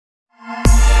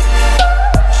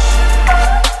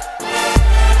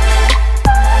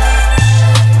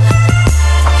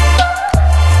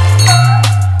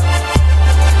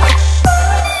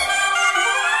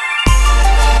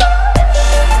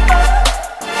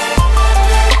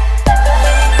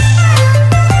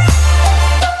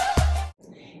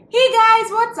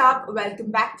up?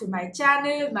 Welcome back to my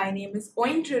channel. My name is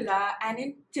Ointrilla, and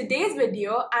in today's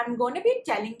video I'm going to be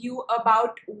telling you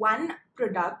about one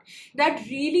product that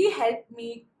really helped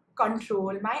me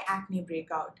control my acne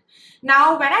breakout.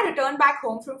 Now, when I returned back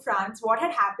home from France, what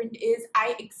had happened is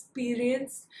I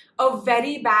experienced a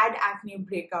very bad acne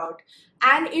breakout,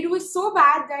 and it was so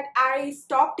bad that I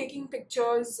stopped taking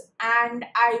pictures and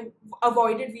I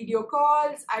avoided video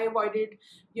calls. I avoided,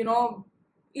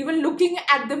 even looking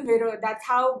at the mirror. That's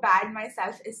how bad my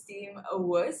self-esteem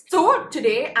was. So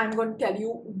today I'm going to tell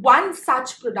you one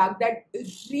such product that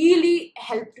really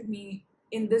helped me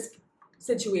in this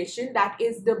situation. That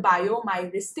is the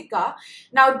Myristica.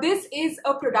 Now this is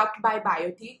a product by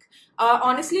Biotique.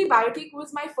 Honestly, Biotique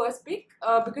was my first pick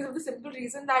because of the simple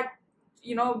reason that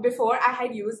before I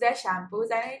had used their shampoos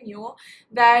and I knew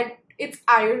that it's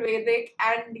Ayurvedic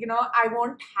and I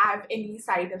won't have any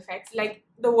side effects. Like,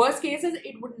 the worst case is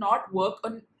it would not work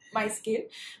on my skin,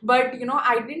 but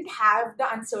I didn't have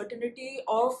the uncertainty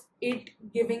of it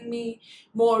giving me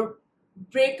more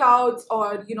breakouts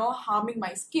or harming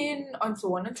my skin and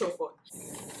so on and so forth.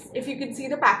 If you can see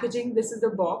the packaging, this is the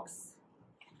box,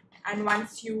 and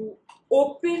once you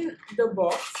open the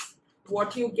box,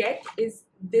 what you get is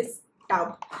this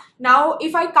tub. Now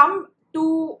if I come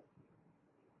to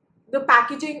the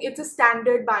packaging, it's a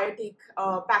standard Biotique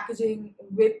packaging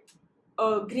with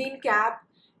a green cap.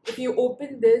 If you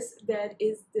open this, there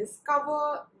is this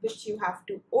cover which you have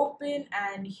to open,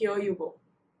 and here you go.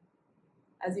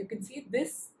 As you can see,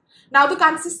 this. Now the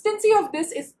consistency of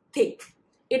this is thick.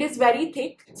 It is very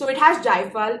thick. So it has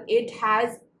jaifal, it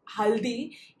has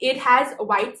haldi, it has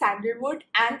white sandalwood,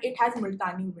 and it has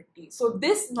multani mitti. So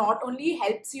this not only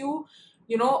helps you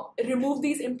remove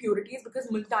these impurities, because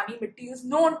multani mitti is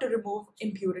known to remove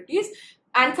impurities,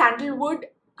 and sandalwood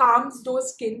calms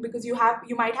those skin because you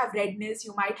might have redness,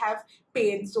 you might have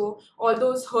pain. So all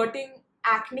those hurting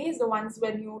acne, the ones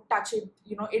when you touch it,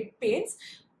 it pains.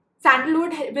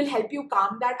 Sandalwood will help you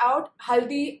calm that out.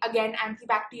 Haldi, again,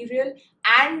 antibacterial,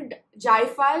 and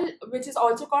jaifal, which is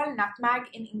also called nutmeg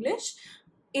in English,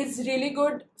 is really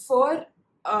good for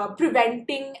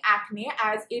preventing acne,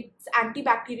 as its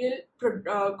antibacterial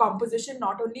composition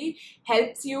not only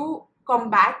helps you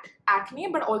combat acne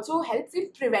but also helps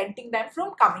in preventing them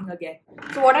from coming again.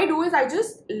 So what I do is I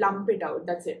just lump it out.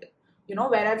 That's it.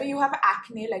 Wherever you have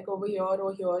acne, like over here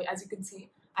or here, as you can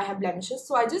see, I have blemishes,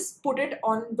 so I just put it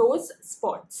on those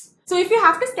spots. So if you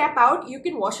have to step out, you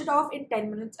can wash it off in 10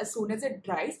 minutes as soon as it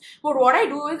dries. But what I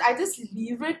do is I just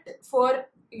leave it for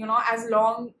as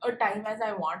long a time as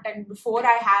I want, and before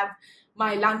I have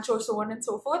my lunch or so on and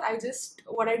so forth,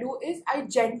 what I do is I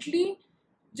gently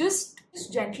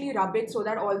rub it so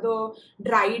that all the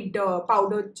dried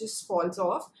powder just falls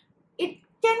off. It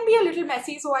can be a little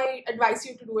messy, so I advise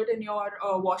you to do it in your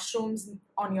washrooms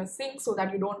on your sink so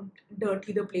that you don't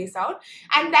dirty the place out.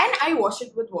 And then I wash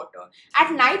it with water.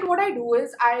 At night, what I do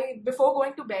is before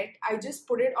going to bed, I just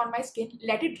put it on my skin,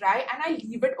 let it dry, and I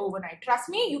leave it overnight. Trust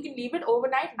me, you can leave it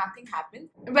overnight, nothing happens.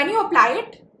 When you apply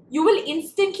it, you will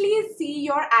instantly see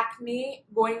your acne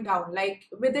going down. Like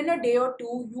within a day or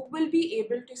two, you will be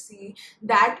able to see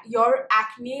that your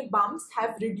acne bumps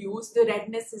have reduced, the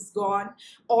redness is gone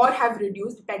or have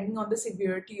reduced depending on the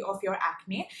severity of your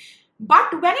acne.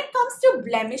 But when it comes to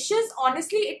blemishes,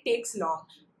 honestly, it takes long.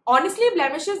 Honestly,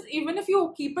 blemishes, even if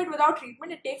you keep it without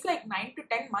treatment, it takes like 9 to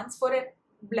 10 months for a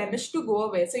blemish to go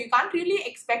away. So you can't really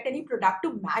expect any product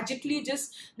to magically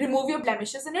just remove your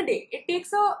blemishes in a day. It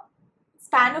takes a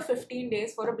span of 15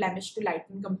 days for a blemish to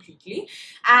lighten completely.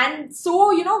 And so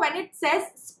when it says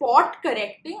spot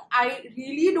correcting, I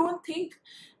really don't think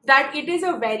that it is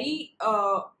a very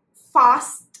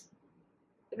fast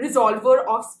resolver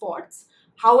of spots.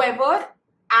 However,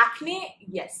 acne,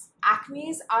 yes,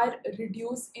 acnes are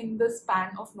reduced in the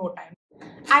span of no time.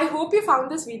 I hope you found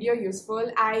this video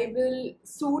useful. I will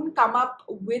soon come up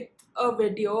with a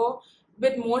video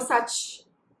with more such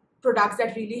products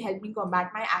that really help me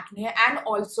combat my acne, and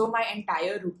also my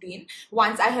entire routine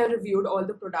once I have reviewed all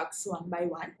the products one by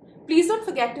one. Please don't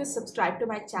forget to subscribe to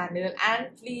my channel,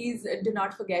 and please do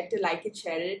not forget to like and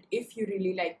share it if you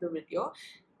really like the video.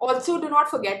 Also, do not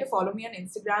forget to follow me on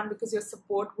Instagram because your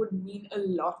support would mean a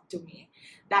lot to me.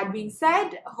 That being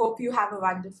said, hope you have a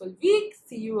wonderful week.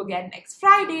 See you again next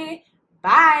Friday.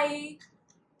 Bye.